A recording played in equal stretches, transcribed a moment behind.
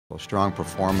A strong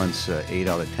performance, 8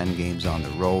 out of 10 games on the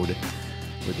road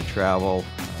with the travel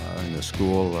and the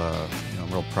school. I'm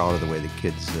real proud of the way the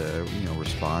kids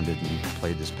responded and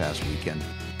played this past weekend.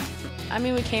 I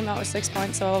mean, we came out with 6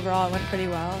 points, so overall it went pretty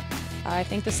well. I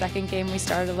think the second game we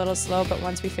started a little slow, but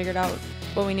once we figured out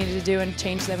what we needed to do and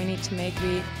changes that we need to make,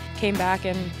 we came back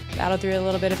and battled through a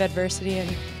little bit of adversity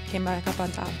and came back up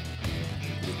on top.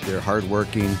 They're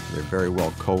hardworking. They're very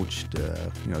well coached.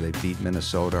 They beat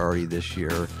Minnesota already this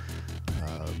year,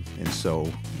 and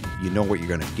so you know what you're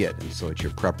going to get. And so it's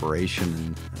your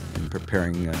preparation and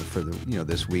preparing for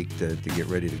this week to get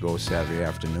ready to go Saturday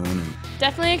afternoon.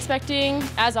 Definitely expecting,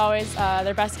 as always,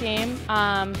 their best game.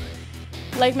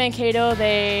 Like Mankato,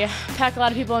 they pack a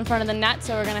lot of people in front of the net,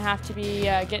 so we're going to have to be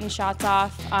getting shots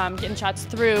off, getting shots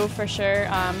through for sure,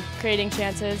 creating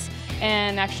chances,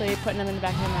 and actually putting them in the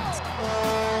back of the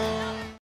net.